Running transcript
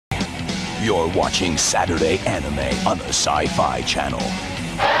You're watching Saturday Anime on the Sci-Fi Channel.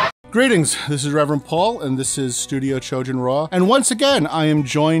 Greetings, this is Reverend Paul, and this is Studio Chojin Raw. And once again, I am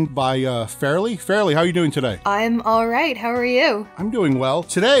joined by Fairlie. Fairlie, how are you doing today? I'm alright, how are you? I'm doing well.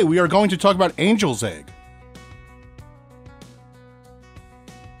 Today, we are going to talk about Angel's Egg.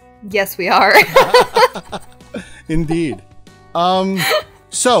 Yes, we are. Indeed.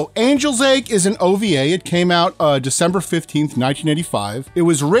 So, Angel's Egg is an OVA. It came out December 15th, 1985. It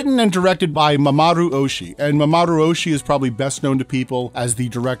was written and directed by Mamoru Oshii, and Mamoru Oshii is probably best known to people as the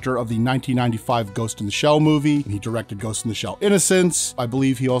director of the 1995 Ghost in the Shell movie. He directed Ghost in the Shell Innocence. I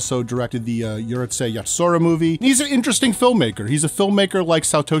believe he also directed the Urusei Yatsura movie. And he's an interesting filmmaker. He's a filmmaker like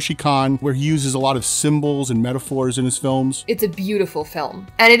Satoshi Kon, where he uses a lot of symbols and metaphors in his films. It's a beautiful film,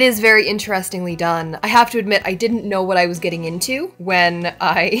 and it is very interestingly done. I have to admit, I didn't know what I was getting into when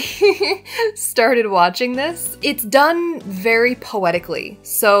I started watching this. It's done very poetically,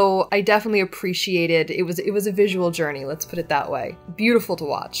 so I definitely appreciated it. It was a visual journey, let's put it that way. Beautiful to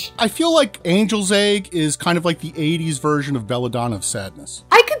watch. I feel like Angel's Egg is kind of like the 80s version of Belladonna of Sadness.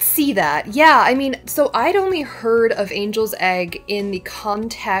 I could see that, yeah. I mean, so I'd only heard of Angel's Egg in the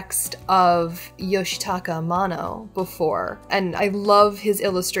context of Yoshitaka Amano before, and I love his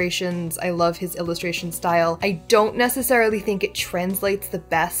illustrations. I love his illustration style. I don't necessarily think it translates the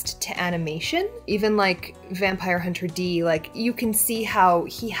best to animation. Even like Vampire Hunter D, like you can see how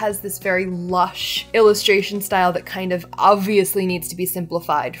he has this very lush illustration style that kind of obviously needs to be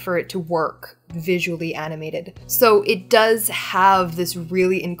simplified for it to work visually animated. So it does have this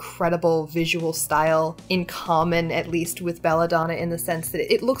really incredible visual style in common, at least with Belladonna, in the sense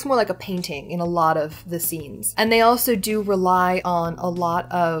that it looks more like a painting in a lot of the scenes. And they also do rely on a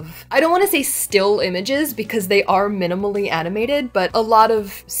lot of, I don't want to say still images because they are minimally animated, but a lot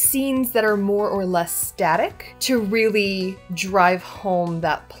of scenes that are more or less static to really drive home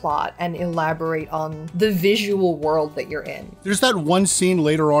that plot and elaborate on the visual world that you're in. There's that one scene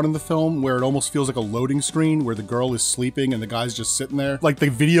later on in the film where it almost feels like a loading screen where the girl is sleeping and the guy's just sitting there. Like the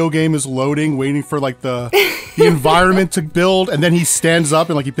video game is loading, waiting for like the environment to build, and then he stands up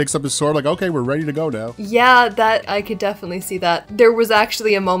and like he picks up his sword like, okay, we're ready to go now. Yeah, that I could definitely see that. There was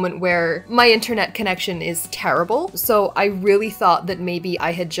actually a moment where my internet connection is terrible, so I really thought that maybe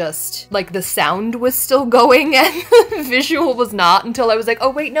I had just, like the sound was still going and the visual was not, until I was like, oh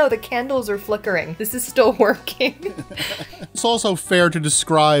wait, no, the candles are flickering. This is still working. It's also fair to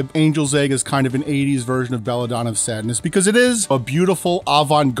describe Angel's Egg as kind of an 80s version of Belladonna of Sadness because it is a beautiful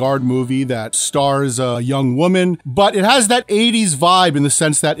avant-garde movie that stars a young woman, but it has that 80s vibe in the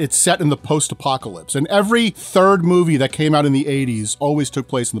sense that it's set in the post-apocalypse. And every third movie that came out in the 80s always took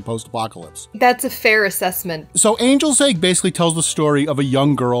place in the post-apocalypse. That's a fair assessment. So Angel's Egg basically tells the story of a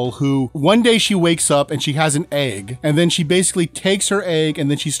young girl who one day she wakes up and she has an egg, and then she basically takes her egg and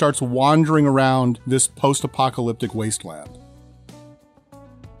then she starts wandering around this post-apocalyptic wasteland.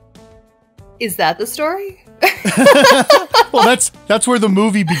 Is that the story? Well, that's where the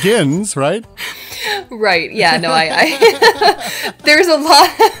movie begins, right? Right. Yeah. No. There's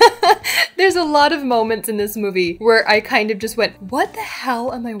a lot of moments in this movie where I kind of just went, "What the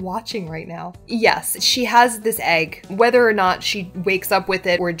hell am I watching right now?" Yes, she has this egg. Whether or not she wakes up with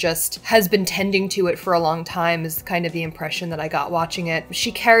it or just has been tending to it for a long time is kind of the impression that I got watching it.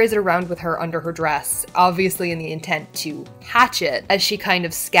 She carries it around with her under her dress, obviously in the intent to hatch it as she kind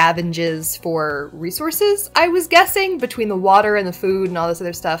of scavenges for resources, I was guessing, between the water and the food and all this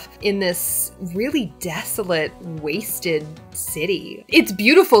other stuff in this really desolate, wasted city. It's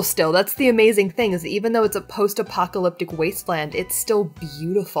beautiful still. That's the amazing thing, is that even though it's a post-apocalyptic wasteland, it's still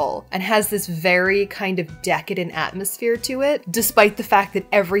beautiful and has this very kind of decadent atmosphere to it, despite the fact that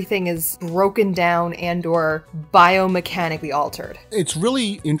everything is broken down and or biomechanically altered. It's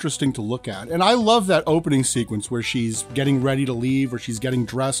really interesting to look at, and I love that opening sequence where she's getting ready to leave or she's getting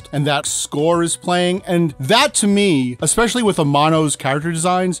dressed and that score is playing, and that to me, especially with Amano's character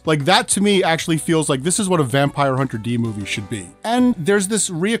designs, like that to me actually feels like this is what a Vampire Hunter D movie should be. And there's this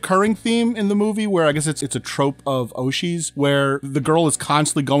reoccurring theme in the movie where I guess it's a trope of Oshii's where the girl is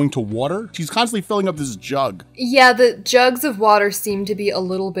constantly going to water. She's constantly filling up this jug. Yeah, the jugs of water seem to be a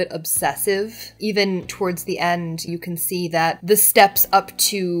little bit obsessive. Even towards the end, you can see that the steps up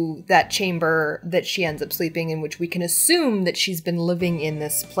to that chamber that she ends up sleeping in, which we can assume that she's been living in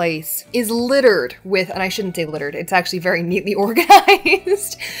this place, is littered with, and I shouldn't say littered, it's actually very neatly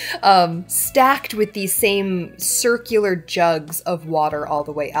organized, stacked with these same circular jugs of water all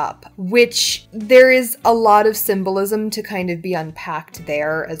the way up, which there is a lot of symbolism to kind of be unpacked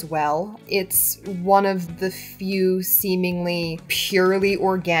there as well. It's one of the few seemingly purely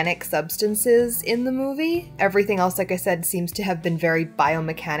organic substances in the movie. Everything else, like I said, seems to have been very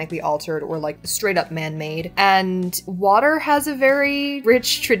biomechanically altered or like straight up man-made. And water has a very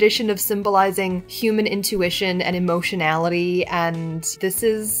rich tradition of symbolizing human intuition and emotionality, and this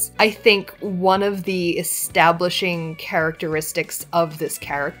is, I think, one of the establishing characteristics of this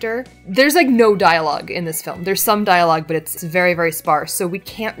character. There's like no dialogue in this film. There's some dialogue, but it's very, very sparse, so we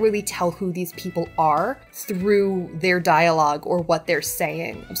can't really tell who these people are through their dialogue or what they're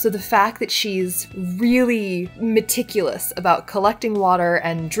saying. So the fact that she's really meticulous about collecting water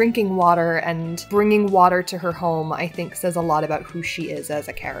and drinking water and bringing water to her home, I think says a lot about who she is as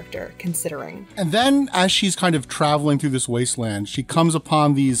a character, considering. And then as she's kind of traveling through this wasteland, she comes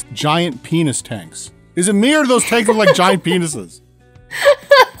upon these giant penis tanks. Is it me or do those tanks look like giant penises?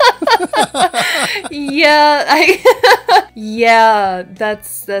 Yeah,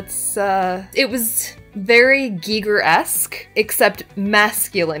 that's it was very Giger-esque, except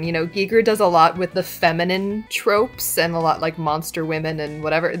masculine. You know, Giger does a lot with the feminine tropes and a lot like monster women and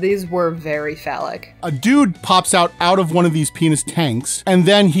whatever. These were very phallic. A dude pops out of one of these penis tanks, and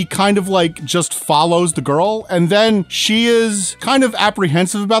then he kind of like just follows the girl, and then she is kind of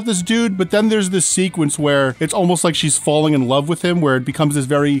apprehensive about this dude, but then there's this sequence where it's almost like she's falling in love with him, where it becomes this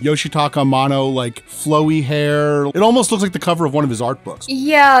very Yoshitaka Amano, like flowy hair. It almost looks like the cover of one of his art books.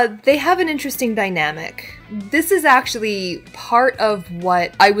 Yeah, they have an interesting dynamic. This is actually part of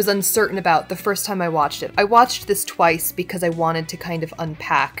what I was uncertain about the first time I watched it. I watched this twice because I wanted to kind of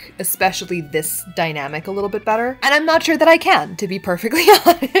unpack, especially this dynamic a little bit better. And I'm not sure that I can, to be perfectly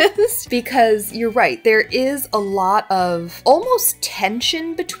honest, because you're right, there is a lot of almost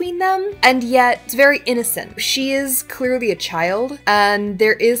tension between them, and yet it's very innocent. She is clearly a child, and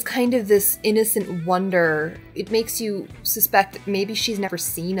there is kind of this innocent wonder. It makes you suspect that maybe she's never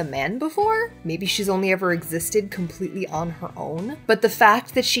seen a man before. Maybe she's only ever existed completely on her own. But the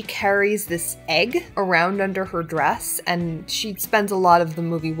fact that she carries this egg around under her dress, and she spends a lot of the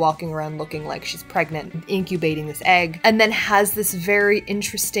movie walking around looking like she's pregnant, incubating this egg, and then has this very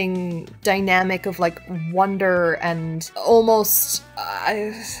interesting dynamic of like wonder and almost,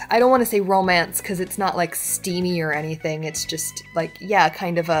 I don't want to say romance because it's not like steamy or anything. It's just like, yeah,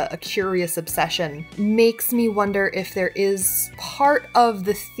 kind of a curious obsession. Makes me wonder if there is part of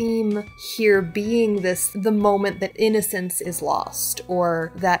the theme here being this, the moment that innocence is lost,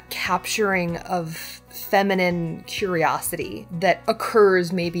 or that capturing of feminine curiosity that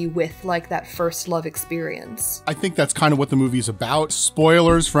occurs maybe with like that first love experience. I think that's kind of what the movie's about.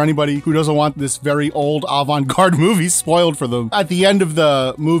 Spoilers for anybody who doesn't want this very old avant-garde movie spoiled for them. At the end of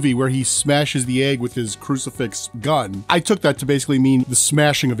the movie where he smashes the egg with his crucifix gun, I took that to basically mean the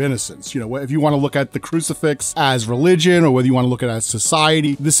smashing of innocence. You know, if you want to look at the crucifix as religion or whether you want to look at it as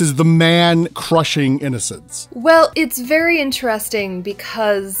society, this is the man crushing innocence. Well, it's very interesting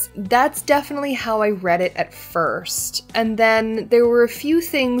because that's definitely how I read it at first, and then there were a few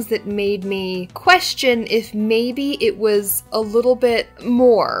things that made me question if maybe it was a little bit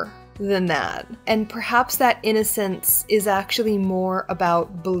more than that. And perhaps that innocence is actually more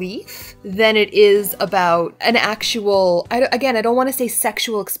about belief than it is about an actual, again, I don't want to say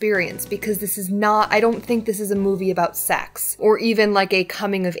sexual experience, because this is not, I don't think this is a movie about sex or even like a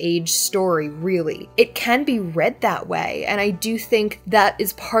coming of age story, really. It can be read that way, and I do think that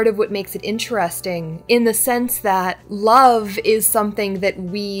is part of what makes it interesting, in the sense that love is something that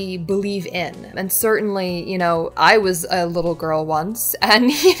we believe in. And certainly, you know, I was a little girl once, and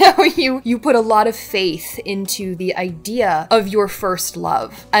you know, you put a lot of faith into the idea of your first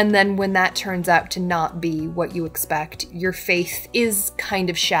love. And then when that turns out to not be what you expect, your faith is kind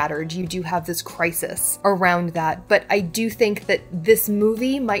of shattered. You do have this crisis around that. But I do think that this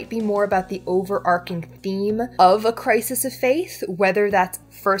movie might be more about the overarching theme of a crisis of faith, whether that's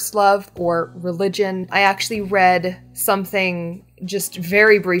first love or religion. I actually read something just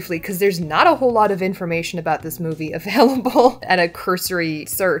very briefly, because there's not a whole lot of information about this movie available at a cursory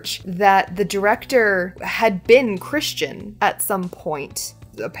search, that the director had been Christian at some point,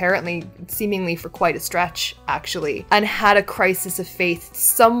 apparently seemingly for quite a stretch actually, and had a crisis of faith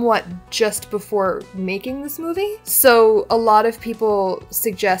somewhat just before making this movie. So a lot of people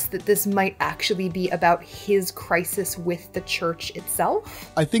suggest that this might actually be about his crisis with the church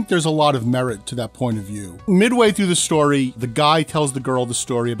itself. I think there's a lot of merit to that point of view. Midway through the story, the guy tells the girl the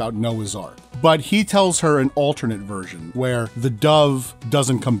story about Noah's Ark. but he tells her an alternate version where the dove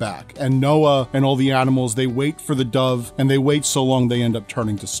doesn't come back, and Noah and all the animals, they wait for the dove, and they wait so long they end up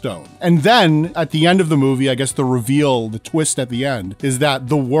turning to stone. And then at the end of the movie, I guess the reveal, the twist at the end, is that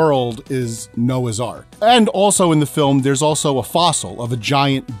the world is Noah's Ark. And also in the film, there's also a fossil of a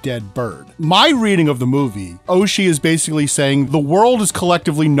giant dead bird. My reading of the movie, Oshii is basically saying the world is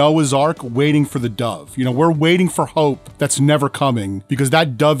collectively Noah's Ark waiting for the dove. You know, we're waiting for hope that's never coming because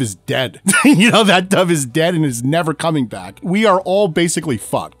that dove is dead. You know, that dove is dead and is never coming back. We are all basically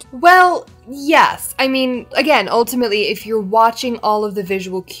fucked. Well, yes. I mean, again, ultimately, if you're watching all of the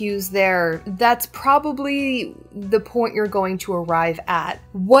visual cues there, that's probably the point you're going to arrive at.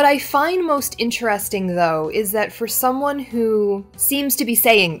 What I find most interesting, though, is that for someone who seems to be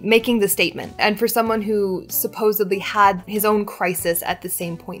making the statement, and for someone who supposedly had his own crisis at the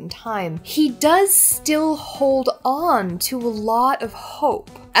same point in time, he does still hold on to a lot of hope.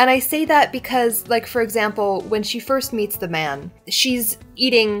 And I say that because, like, for example, when she first meets the man, she's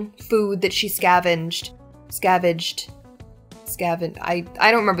eating food that she scavenged. I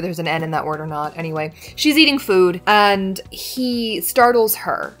don't remember if there's an N in that word or not. Anyway, she's eating food and he startles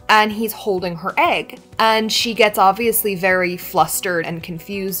her and he's holding her egg. And she gets obviously very flustered and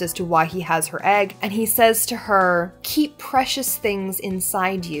confused as to why he has her egg. And he says to her, "Keep precious things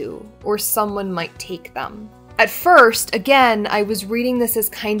inside you or someone might take them." At first, again, I was reading this as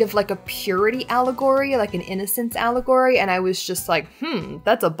kind of like a purity allegory, like an innocence allegory, and I was just like,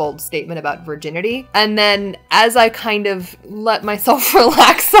 that's a bold statement about virginity. And then as I kind of let myself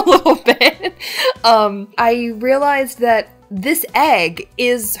relax a little bit, I realized that this egg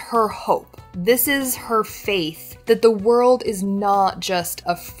is her hope. This is her faith that the world is not just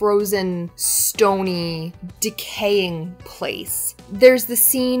a frozen, stony, decaying place. There's the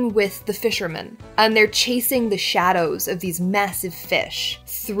scene with the fishermen, and they're chasing the shadows of these massive fish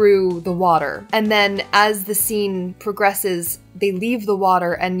through the water. And then as the scene progresses, they leave the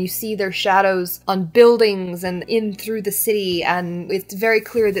water and you see their shadows on buildings and in through the city, and it's very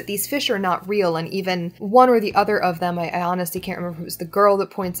clear that these fish are not real. And even one or the other of them, I honestly can't remember if it was the girl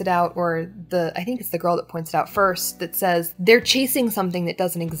that points it out or I think it's the girl that points it out first, that says they're chasing something that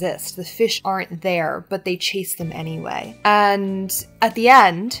doesn't exist. The fish aren't there, but they chase them anyway. And at the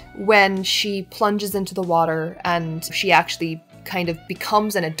end, when she plunges into the water and she actually kind of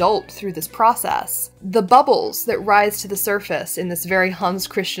becomes an adult through this process, the bubbles that rise to the surface in this very Hans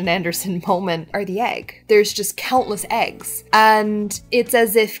Christian Andersen moment are the egg. There's just countless eggs. And it's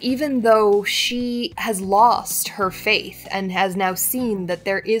as if even though she has lost her faith and has now seen that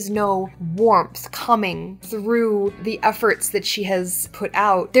there is no warmth coming through the efforts that she has put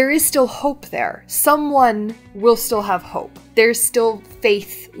out, there is still hope there. Someone will still have hope. There's still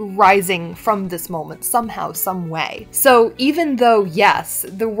faith rising from this moment somehow, some way. So even though, yes,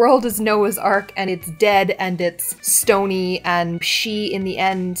 the world is Noah's Ark and it's dead and it's stony and she in the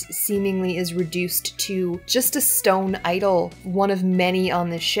end seemingly is reduced to just a stone idol, one of many on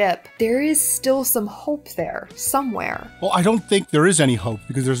this ship, there is still some hope there somewhere. Well, I don't think there is any hope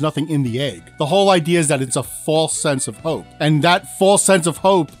because there's nothing in the egg. The whole idea is that it's a false sense of hope. And that false sense of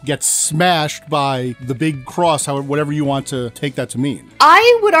hope gets smashed by the big cross, whatever you want to take that to mean.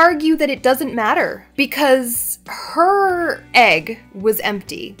 I would argue that it doesn't matter because her egg was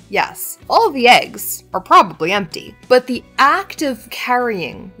empty. Yes, all of the eggs are probably empty, but the act of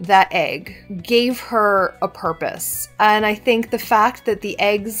carrying that egg gave her a purpose. And I think the fact that the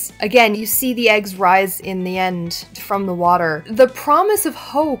eggs, again, you see the eggs rise in the end from the water, the promise of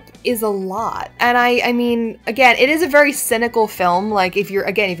hope is a lot. And I mean, again, it is a very cynical film. Like if you're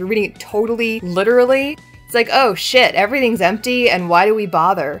reading it totally literally, it's like, oh shit, everything's empty and why do we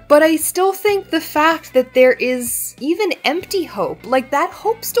bother? But I still think the fact that there is even empty hope, like that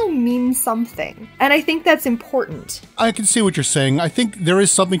hope still means something. And I think that's important. I can see what you're saying. I think there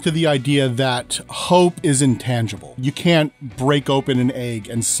is something to the idea that hope is intangible. You can't break open an egg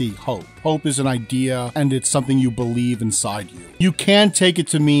and see hope. Hope is an idea and it's something you believe inside you. You can take it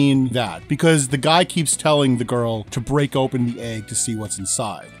to mean that because the guy keeps telling the girl to break open the egg to see what's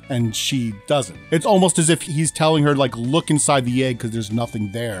inside. And she doesn't. It's almost as if he's telling her, like, look inside the egg because there's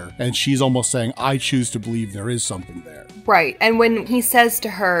nothing there. And she's almost saying, I choose to believe there is something there. Right. And when he says to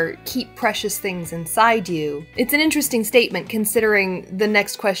her, keep precious things inside you, it's an interesting statement considering the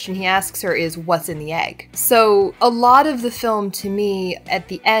next question he asks her is, what's in the egg? So a lot of the film to me, at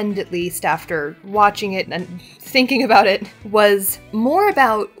the end at least, after watching it and thinking about it, was more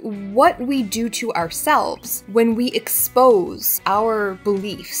about what we do to ourselves when we expose our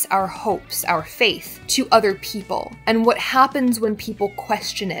beliefs beliefs, our hopes, our faith to other people, and what happens when people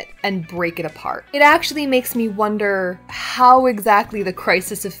question it and break it apart. It actually makes me wonder how exactly the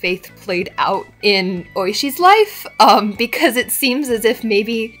crisis of faith played out in Oshii's life, because it seems as if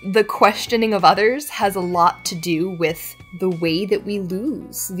maybe the questioning of others has a lot to do with the way that we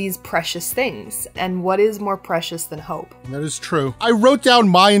lose these precious things. And what is more precious than hope? That is true. I wrote down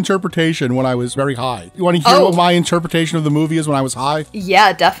my interpretation when I was very high. You want to hear what my interpretation of the movie is when I was high?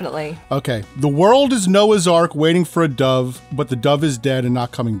 Yeah, definitely. Okay. The world is Noah's Ark waiting for a dove, but the dove is dead and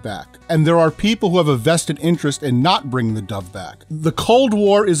not coming back. And there are people who have a vested interest in not bringing the dove back. The Cold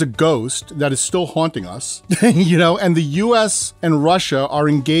War is a ghost that is still haunting us, you know, and the US and Russia are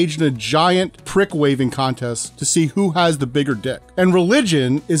engaged in a giant prick-waving contest to see who has the bigger dick. And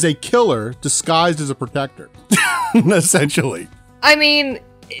religion is a killer disguised as a protector, essentially. I mean,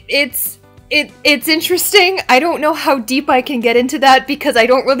 it's interesting. I don't know how deep I can get into that because I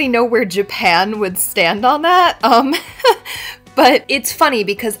don't really know where Japan would stand on that. But it's funny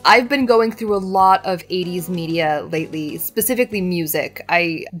because I've been going through a lot of 80s media lately, specifically music.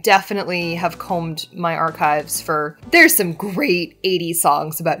 I definitely have combed my archives for... There's some great 80s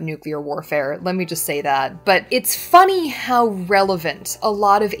songs about nuclear warfare, let me just say that. But it's funny how relevant a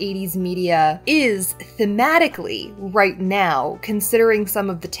lot of 80s media is thematically right now, considering some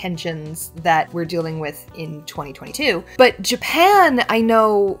of the tensions that we're dealing with in 2022. But Japan, I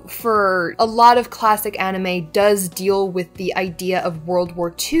know for a lot of classic anime, does deal with the idea of World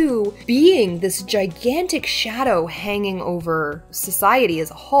War II being this gigantic shadow hanging over society as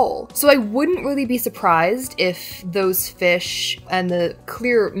a whole. So I wouldn't really be surprised if those fish and the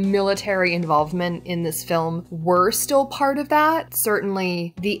clear military involvement in this film were still part of that.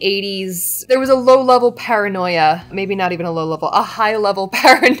 Certainly the 80s, there was a low-level paranoia, maybe not even a low-level, a high-level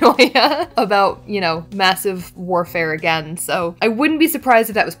paranoia about, you know, massive warfare again. So I wouldn't be surprised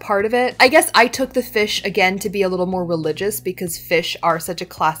if that was part of it. I guess I took the fish again to be a little more religious because fish are such a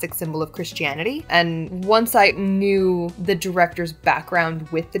classic symbol of Christianity. And once I knew the director's background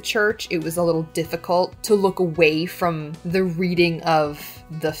with the church, it was a little difficult to look away from the reading of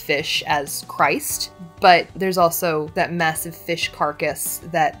the fish as Christ. But there's also that massive fish carcass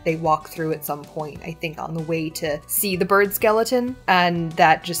that they walk through at some point, I think on the way to see the bird skeleton. And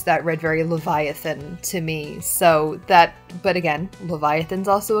that read very Leviathan to me. So that, but again, Leviathan's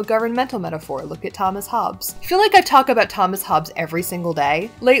also a governmental metaphor. Look at Thomas Hobbes. I feel like I talk about Thomas Hobbes every single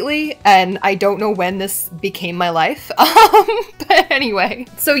day lately, and I don't know when this became my life. But anyway.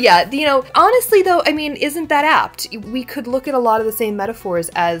 So yeah, you know, honestly though, I mean, isn't that apt? We could look at a lot of the same metaphors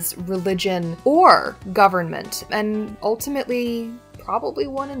as religion or government, and ultimately probably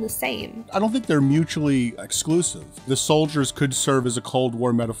one and the same. I don't think they're mutually exclusive. The soldiers could serve as a Cold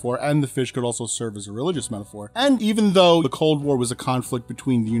War metaphor, and the fish could also serve as a religious metaphor. And even though the Cold War was a conflict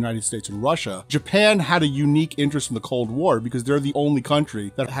between the United States and Russia, Japan had a unique interest in the Cold War because they're the only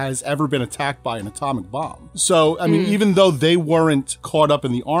country that has ever been attacked by an atomic bomb. So, I mean, even though they weren't caught up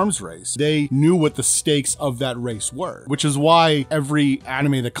in the arms race, they knew what the stakes of that race were, which is why every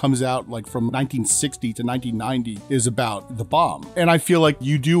anime that comes out like from 1960 to 1990 is about the bomb. And I feel like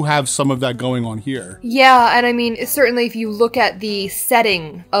you do have some of that going on here. Yeah, and I mean, certainly if you look at the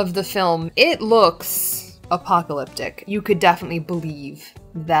setting of the film, it looks apocalyptic. You could definitely believe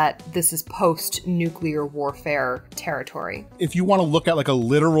that this is post-nuclear warfare territory. If you want to look at like a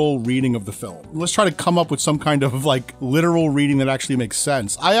literal reading of the film, let's try to come up with some kind of like literal reading that actually makes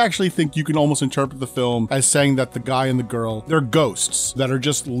sense. I actually think you can almost interpret the film as saying that the guy and the girl, they're ghosts that are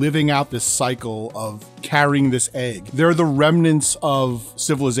just living out this cycle of carrying this egg. They're the remnants of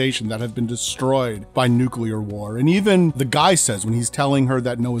civilization that have been destroyed by nuclear war. And even the guy says when he's telling her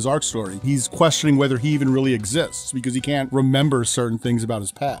that Noah's Ark story, he's questioning whether he even really exists because he can't remember certain things about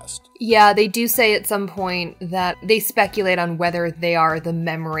his past. Yeah, they do say at some point that they speculate on whether they are the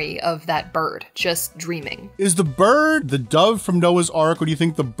memory of that bird, just dreaming. Is the bird the dove from Noah's Ark, or do you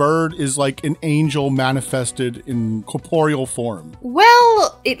think the bird is like an angel manifested in corporeal form?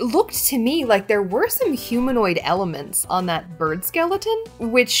 Well, it looked to me like there were some humanoid elements on that bird skeleton,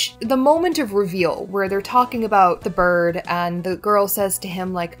 which the moment of reveal where they're talking about the bird and the girl says to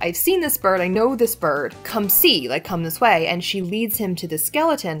him like, I've seen this bird, I know this bird, come see, like come this way, and she leads him to the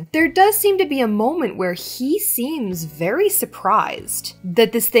skeleton. There does seem to be a moment where he seems very surprised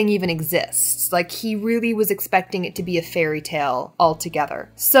that this thing even exists. Like he really was expecting it to be a fairy tale altogether.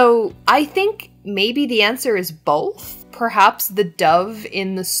 So I think maybe the answer is both. perhaps the dove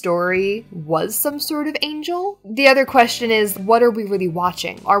in the story was some sort of angel. The other question is, what are we really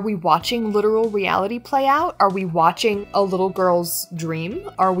watching? Are we watching literal reality play out? Are we watching a little girl's dream?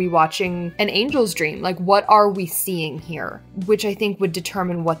 Are we watching an angel's dream? Like, what are we seeing here? Which I think would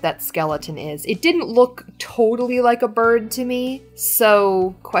determine what that skeleton is. It didn't look totally like a bird to me,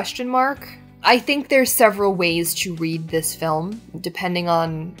 so question mark. I think there's several ways to read this film, depending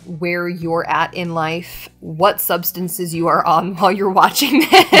on where you're at in life, what substances you are on while you're watching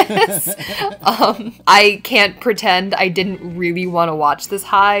this. I can't pretend I didn't really want to watch this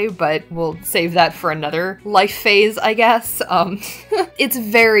high, but we'll save that for another life phase, I guess. It's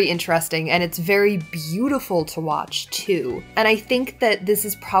very interesting, and it's very beautiful to watch, too. And I think that this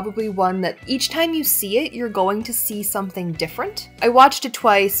is probably one that each time you see it, you're going to see something different. I watched it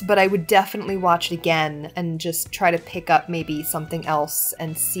twice, but I would definitely watch it again and just try to pick up maybe something else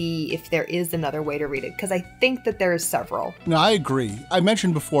and see if there is another way to read it, because I think that there is several. No, I agree. I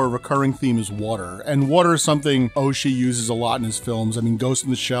mentioned before a recurring theme is water, and water is something Oshii uses a lot in his films. I mean, Ghost in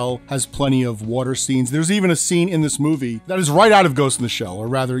the Shell has plenty of water scenes. There's even a scene in this movie that is right out of Ghost in the Shell, or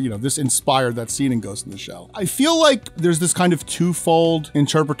rather, you know, this inspired that scene in Ghost in the Shell. I feel like there's this kind of twofold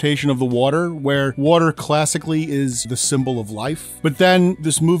interpretation of the water, where water classically is the symbol of life, but then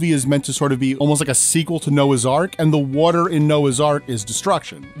this movie is meant to sort of be almost like a sequel to Noah's Ark, and the water in Noah's Ark is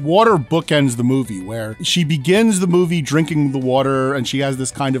destruction. Water bookends the movie, where she begins the movie drinking the water, and she has this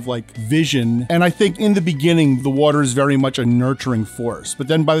kind of like vision, and I think in the beginning, the water is very much a nurturing force, but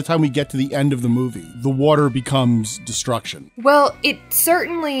then by the time we get to the end of the movie, the water becomes destruction. Well, it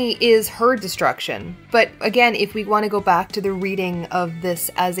certainly is her destruction, but again, if we want to go back to the reading of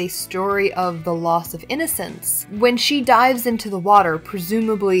this as a story of the loss of innocence, when she dives into the water,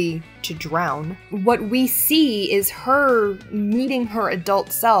 presumably to drown, what we see is her meeting her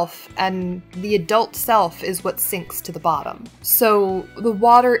adult self, and the adult self is what sinks to the bottom. So the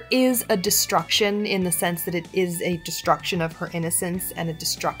water is a destruction in the sense that it is a destruction of her innocence and a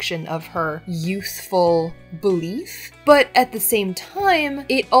destruction of her youthful belief. But at the same time,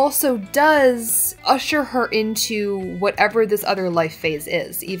 it also does usher her into whatever this other life phase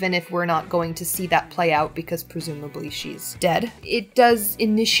is, even if we're not going to see that play out because presumably she's dead. It does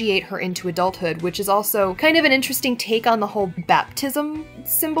initiate her into adulthood, which is also kind of an interesting take on the whole baptism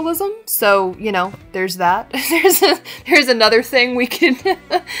symbolism. So, you know, there's that. There's another thing we can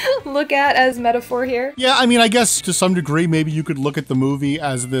look at as metaphor here. Yeah, I mean, I guess to some degree, maybe you could look at the movie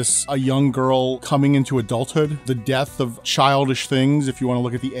as a young girl coming into adulthood, the death of childish things, if you want to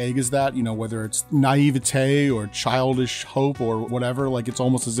look at the egg as that, you know, whether it's naivete or childish hope or whatever, like it's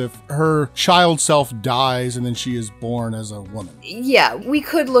almost as if her child self dies and then she is born as a woman. Yeah, we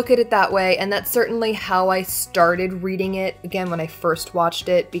could look at it that way, and that's certainly how I started reading it, again, when I first watched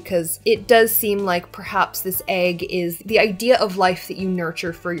it, because it does seem like perhaps this egg is the idea of life that you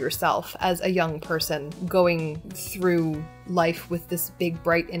nurture for yourself as a young person going through life with this big,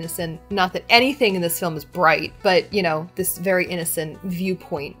 bright, innocent, not that anything in this film is bright, but, you know, this very innocent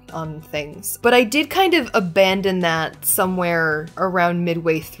viewpoint on things. But I did kind of abandon that somewhere around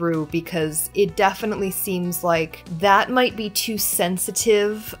midway through, because it definitely seems like that might be too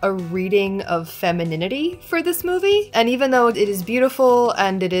sensitive a reading of femininity for this movie. And even though it is beautiful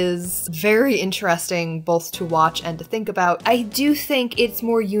and it is very interesting both to watch and to think about, I do think it's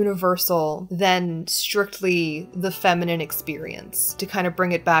more universal than strictly the feminine experience. To kind of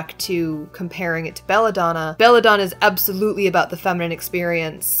bring it back to comparing it to Belladonna, Belladonna is absolutely about the feminine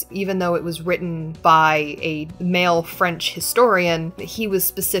experience, even though it was written by a male French historian. He was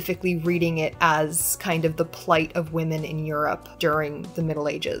specifically reading it as kind of the plight of women in Europe during the Middle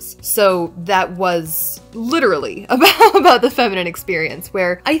Ages. So that was literally about the feminine experience,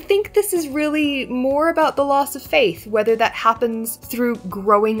 where I think this is really more about the loss of faith, whether that happens through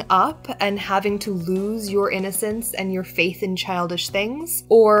growing up and having to lose your innocence and your faith in childish things,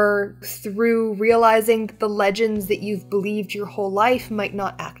 or through realizing that the legends that you've believed your whole life might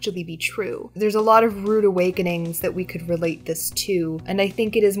not actually be true. There's a lot of rude awakenings that we could relate this to, and I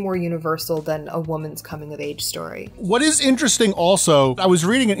think it is more universal than a woman's coming of age story. What is interesting also, I was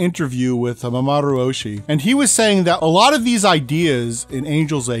reading an interview with Mamoru Oshii, and he was saying that a lot of these ideas in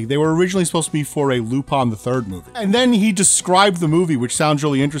Angel's Egg, they were originally supposed to be for a Lupin the Third movie. And then he described the movie, which sounds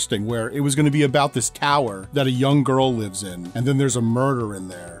really interesting, where it was going to be about this tower that a young girl lives lives in, and then there's a murder in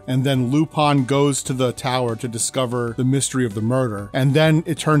there. And then Lupin goes to the tower to discover the mystery of the murder. And then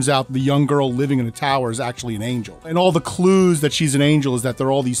it turns out the young girl living in the tower is actually an angel. And all the clues that she's an angel is that there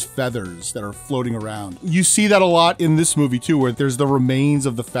are all these feathers that are floating around. You see that a lot in this movie too, where there's the remains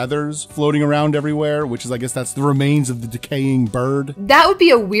of the feathers floating around everywhere, which is, I guess that's the remains of the decaying bird. That would be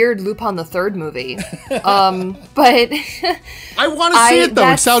a weird Lupin the Third movie. But I want to see it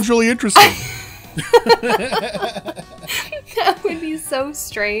though. It sounds really interesting. That would be so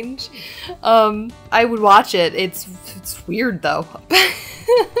strange. I would watch it. It's weird though.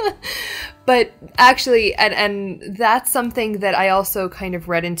 But actually, and that's something that I also kind of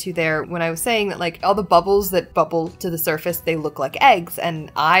read into there when I was saying that, like, all the bubbles that bubble to the surface, they look like eggs.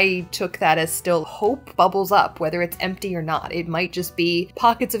 And I took that as still hope bubbles up, whether it's empty or not. It might just be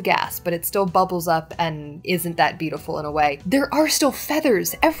pockets of gas, but it still bubbles up and isn't that beautiful in a way. There are still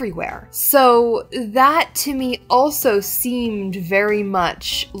feathers everywhere. So that to me also seemed very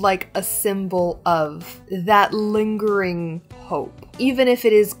much like a symbol of that lingering hope. Even if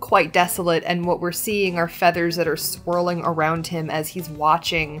it is quite desolate and what we're seeing are feathers that are swirling around him as he's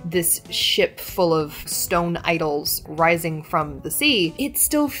watching this ship full of stone idols rising from the sea, it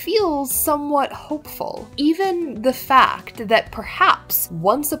still feels somewhat hopeful. Even the fact that perhaps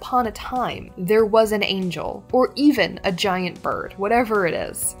once upon a time there was an angel, or even a giant bird, whatever it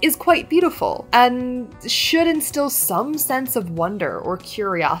is quite beautiful and should instill some sense of wonder or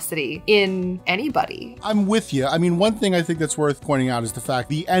curiosity in anybody. I'm with you. I mean, one thing I think that's worth pointing out is the fact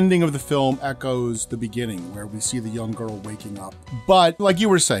the ending of the film echoes the beginning, where we see the young girl waking up. But like you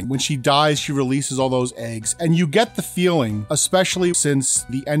were saying, when she dies, she releases all those eggs, and you get the feeling, especially since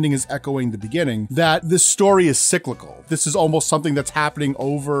the ending is echoing the beginning, that this story is cyclical. This is almost something that's happening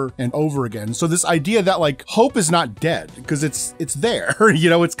over and over again. So this idea that, like, hope is not dead, because it's there, you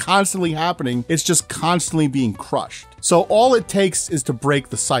know, it's constantly happening. It's just constantly being crushed. So all it takes is to break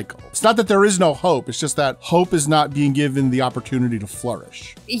the cycle. It's not that there is no hope, it's just that hope is not being given the opportunity to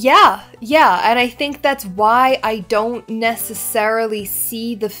flourish. Yeah, and I think that's why I don't necessarily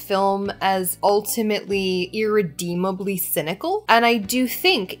see the film as ultimately irredeemably cynical. And I do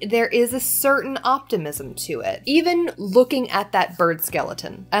think there is a certain optimism to it. Even looking at that bird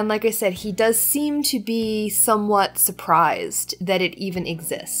skeleton. And like I said, he does seem to be somewhat surprised that it even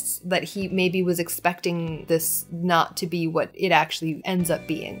exists. That he maybe was expecting this not to be what it actually ends up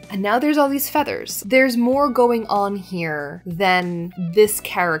being. And now there's all these feathers. There's more going on here than this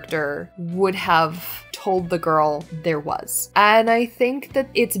character would have told the girl there was. And I think that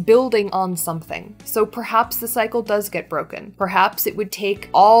it's building on something. So perhaps the cycle does get broken. Perhaps it would take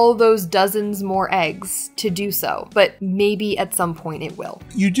all those dozens more eggs to do so, but maybe at some point it will.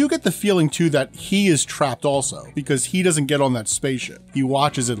 You do get the feeling too that he is trapped also, because he doesn't get on that spaceship. He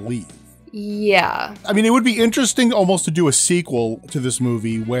watches it leave. Yeah. I mean, it would be interesting almost to do a sequel to this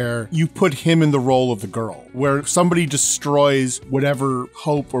movie where you put him in the role of the girl, where somebody destroys whatever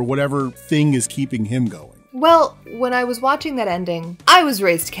hope or whatever thing is keeping him going. Well, when I was watching that ending, I was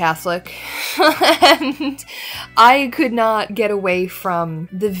raised Catholic, and I could not get away from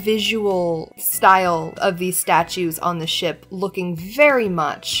the visual style of these statues on the ship looking very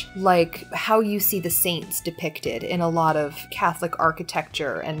much like how you see the saints depicted in a lot of Catholic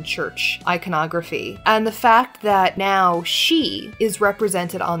architecture and church iconography. And the fact that now she is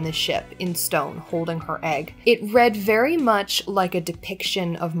represented on this ship in stone holding her egg, it read very much like a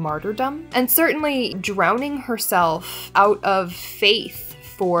depiction of martyrdom, and certainly drowning herself out of faith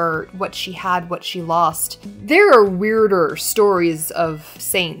for what she had, what she lost. There are weirder stories of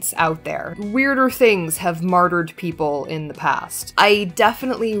saints out there. Weirder things have martyred people in the past. I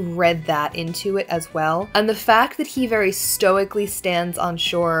definitely read that into it as well. And the fact that he very stoically stands on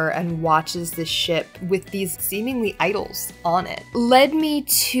shore and watches this ship with these seemingly idols on it led me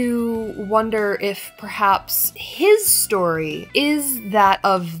to wonder if perhaps his story is that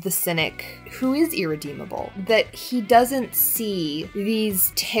of the cynic who is irredeemable, that he doesn't see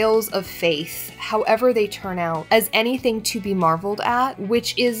these tales of faith, however they turn out, as anything to be marveled at,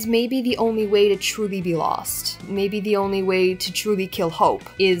 which is maybe the only way to truly be lost. Maybe the only way to truly kill hope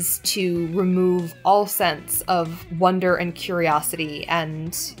is to remove all sense of wonder and curiosity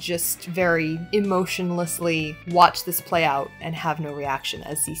and just very emotionlessly watch this play out and have no reaction,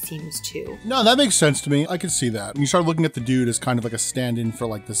 as he seems to. No, that makes sense to me. I can see that. When you start looking at the dude as kind of like a stand-in for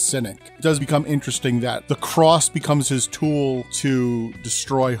like the cynic, it does become interesting that the cross becomes his tool to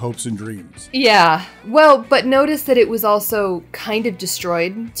destroy hopes and dreams. Yeah. Well, but notice that it was also kind of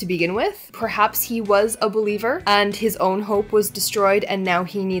destroyed to begin with. Perhaps he was a believer and his own hope was destroyed, and now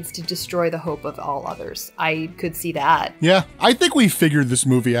he needs to destroy the hope of all others. I could see that. Yeah, I think we figured this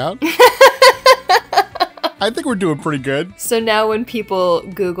movie out. I think we're doing pretty good. So now when people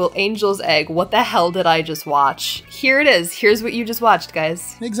Google Angel's Egg, what the hell did I just watch? Here it is. Here's what you just watched,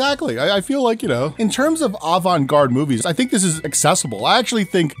 guys. Exactly. I feel like, you know, in terms of avant-garde movies, I think this is accessible. I actually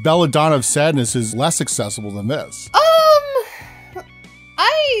think Belladonna of Sadness is less accessible than this.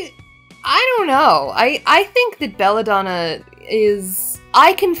 I don't know. I think that Belladonna is...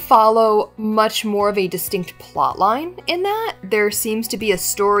 I can follow much more of a distinct plot line in that. There seems to be a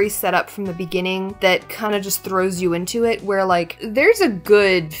story set up from the beginning that kind of just throws you into it, where like there's a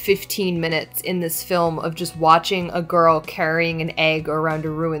good 15 minutes in this film of just watching a girl carrying an egg around a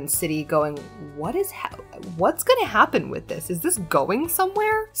ruined city going, what's gonna happen with this? Is this going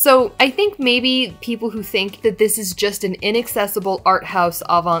somewhere? So I think maybe people who think that this is just an inaccessible art house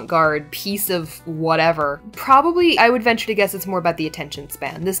avant-garde piece of whatever, probably I would venture to guess it's more about the attention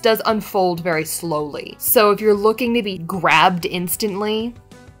span. This does unfold very slowly. So if you're looking to be grabbed instantly,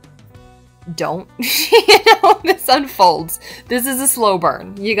 don't. You know, this unfolds. This is a slow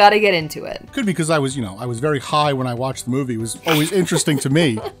burn. You gotta get into it. Could be because I was very high when I watched the movie. It was always interesting to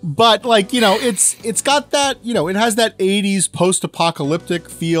me. But like, you know, it's got that, you know, it has that 80s post-apocalyptic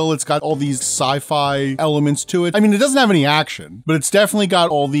feel. It's got all these sci-fi elements to it. I mean, it doesn't have any action, but it's definitely got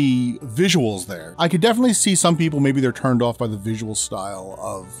all the visuals there. I could definitely see some people, maybe they're turned off by the visual style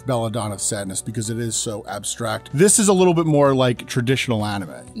of Belladonna of Sadness because it is so abstract. This is a little bit more like traditional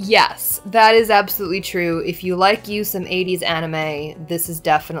anime. Yes. That is absolutely true. If you like some 80s anime, this is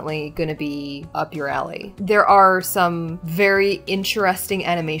definitely going to be up your alley. There are some very interesting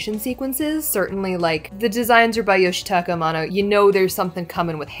animation sequences, certainly like the designs are by Yoshitaka Amano. You know there's something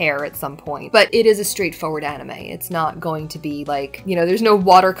coming with hair at some point, but it is a straightforward anime. It's not going to be like, you know, there's no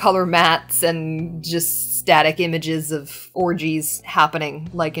watercolor mats and just static images of orgies happening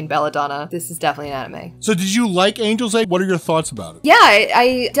like in Belladonna. This is definitely an anime. So did you like Angel's Egg? What are your thoughts about it? Yeah,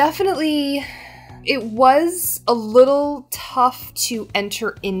 I definitely... It was a little tough to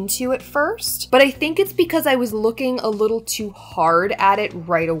enter into at first, but I think it's because I was looking a little too hard at it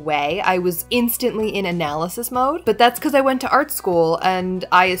right away. I was instantly in analysis mode, but that's because I went to art school and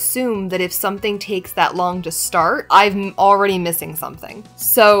I assume that if something takes that long to start, I'm already missing something.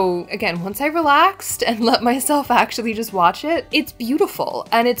 So again, once I relaxed and let myself actually just watch it, it's beautiful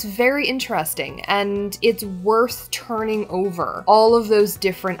and it's very interesting and it's worth turning over all of those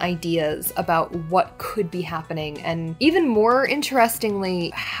different ideas about what could be happening, and even more interestingly,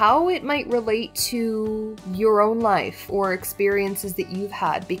 how it might relate to your own life or experiences that you've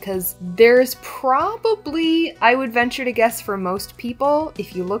had, because there's probably, I would venture to guess for most people,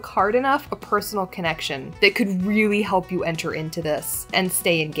 if you look hard enough, a personal connection that could really help you enter into this and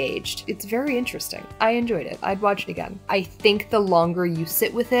stay engaged. It's very interesting. I enjoyed it. I'd watch it again. I think the longer you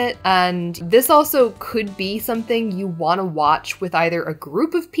sit with it, and this also could be something you want to watch with either a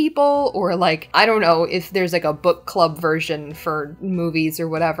group of people or like, I don't know if there's like a book club version for movies or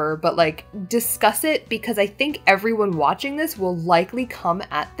whatever, but like discuss it, because I think everyone watching this will likely come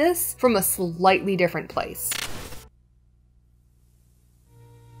at this from a slightly different place.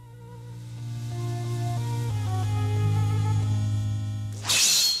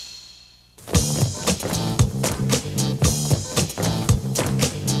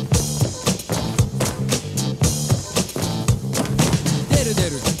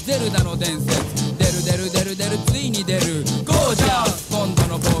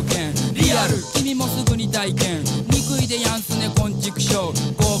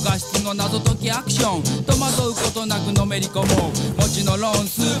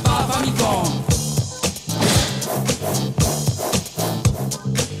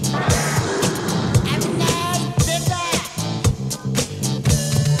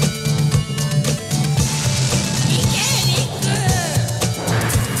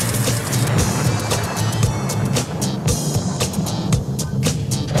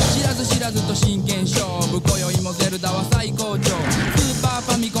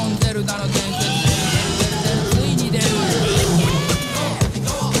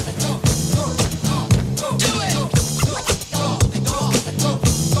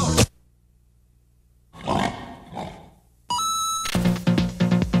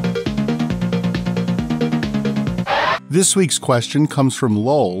 This week's question comes from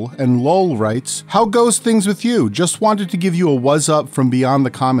Lol, and Lol writes, "How goes things with you? Just wanted to give you a what's up from beyond the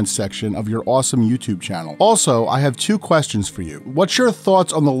comments section of your awesome YouTube channel. Also, I have 2 questions for you. What's your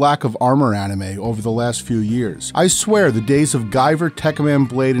thoughts on the lack of armor anime over the last few years? I swear the days of Guyver, Tekkaman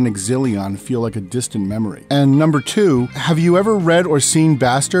Blade, and Exilion feel like a distant memory. And number 2, have you ever read or seen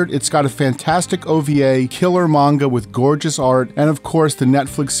Bastard? It's got a fantastic OVA, killer manga with gorgeous art, and of course the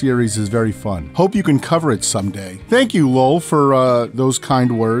Netflix series is very fun. Hope you can cover it someday. Thank you you, Lowell, for those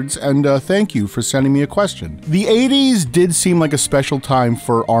kind words, and thank you for sending me a question. The 80s did seem like a special time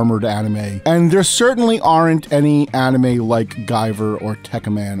for armored anime, and there certainly aren't any anime like Guyver or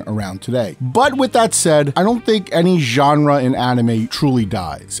Tekkaman around today. But with that said, I don't think any genre in anime truly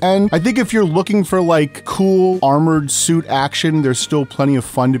dies. And I think if you're looking for like cool armored suit action, there's still plenty of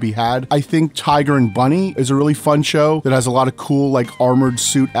fun to be had. I think Tiger and Bunny is a really fun show that has a lot of cool like armored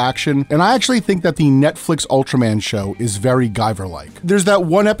suit action. And I actually think that the Netflix Ultraman show is very Guyver-like. There's that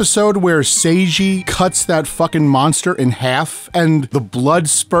one episode where Seiji cuts that fucking monster in half and the blood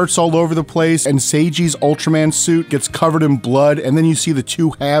spurts all over the place and Seiji's Ultraman suit gets covered in blood and then you see the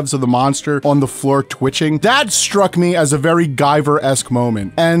two halves of the monster on the floor twitching. That struck me as a very Guyver-esque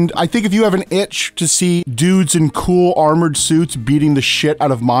moment. And I think if you have an itch to see dudes in cool armored suits beating the shit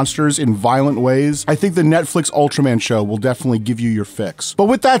out of monsters in violent ways, I think the Netflix Ultraman show will definitely give you your fix. But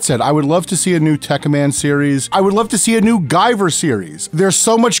with that said, I would love to see a new Tekkaman series. I would love to see a new Guyver series. There's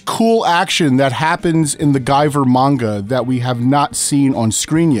so much cool action that happens in the Guyver manga that we have not seen on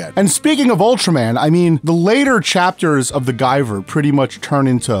screen yet. And speaking of Ultraman, I mean, the later chapters of the Guyver pretty much turn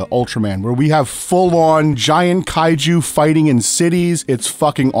into Ultraman, where we have full-on giant kaiju fighting in cities. It's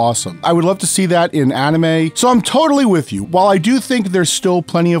fucking awesome. I would love to see that in anime. So I'm totally with you. While I do think there's still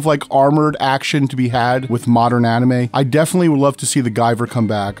plenty of like armored action to be had with modern anime, I definitely would love to see the Guyver come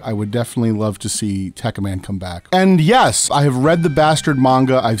back. I would definitely love to see Tekkaman come back. And yes, I have read the Bastard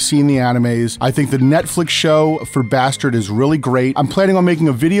manga. I've seen the animes. I think the Netflix show for Bastard is really great. I'm planning on making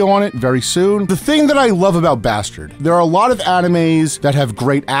a video on it very soon. The thing that I love about Bastard, there are a lot of animes that have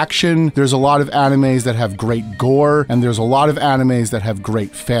great action. There's a lot of animes that have great gore, and there's a lot of animes that have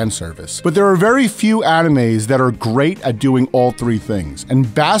great fan service. But there are very few animes that are great at doing all three things.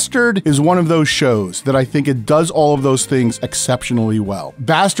 And Bastard is one of those shows that I think it does all of those things exceptionally well.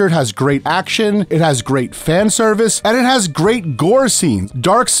 Bastard has great action, it has great fan service, and it has great gore scenes.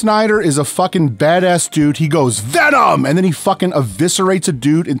 Dark Snyder is a fucking badass dude. He goes, Venom! And then he fucking eviscerates a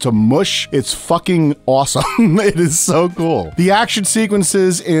dude into mush. It's fucking awesome. It is so cool. The action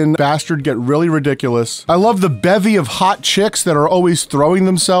sequences in Bastard get really ridiculous. I love the bevy of hot chicks that are always throwing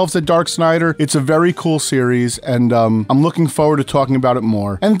themselves at Dark Snyder. It's a very cool series, and I'm looking forward to talking about it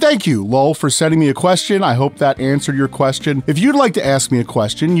more. And thank you, Lowell, for sending me a question. I hope that answered your question. If you'd like to ask me a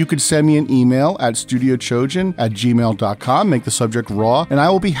question, you could send me an email at studiochojin@gmail.com, make the subject raw, and I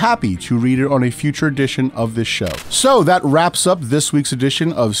will be happy to read it on a future edition of this show. So that wraps up this week's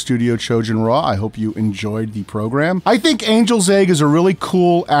edition of Studio Chojin Raw. I hope you enjoyed the program. I think Angel's Egg is a really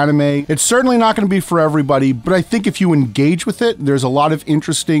cool anime. It's certainly not going to be for everybody, but I think if you engage with it, there's a lot of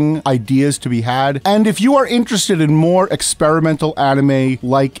interesting ideas to be had. And if you are interested in more experimental anime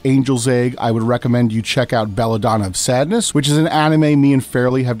like Angel's Egg, I would recommend you check out Belladonna of Sadness, which is an anime me and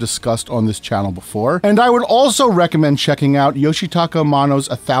Fairlie have discussed on this channel before. And I would also recommend checking out Yoshitaka Amano's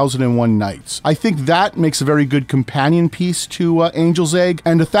 1001 Nights. I think that makes a very good companion piece to Angel's Egg,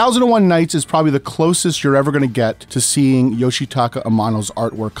 and 1001 Nights is probably the closest you're ever going to get to seeing Yoshitaka Amano's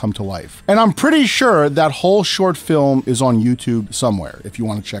artwork come to life. And I'm pretty sure that whole short film is on YouTube somewhere if you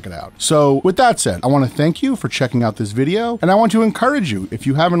want to check it out. So with that said, I want to thank you for checking out this video, and I want to encourage you, if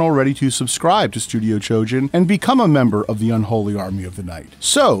you haven't already, to subscribe to Studio Chojin and become a member of the Unholy Army of the Night.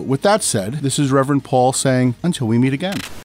 So with that said, this is Reverend Paul saying, until we meet again.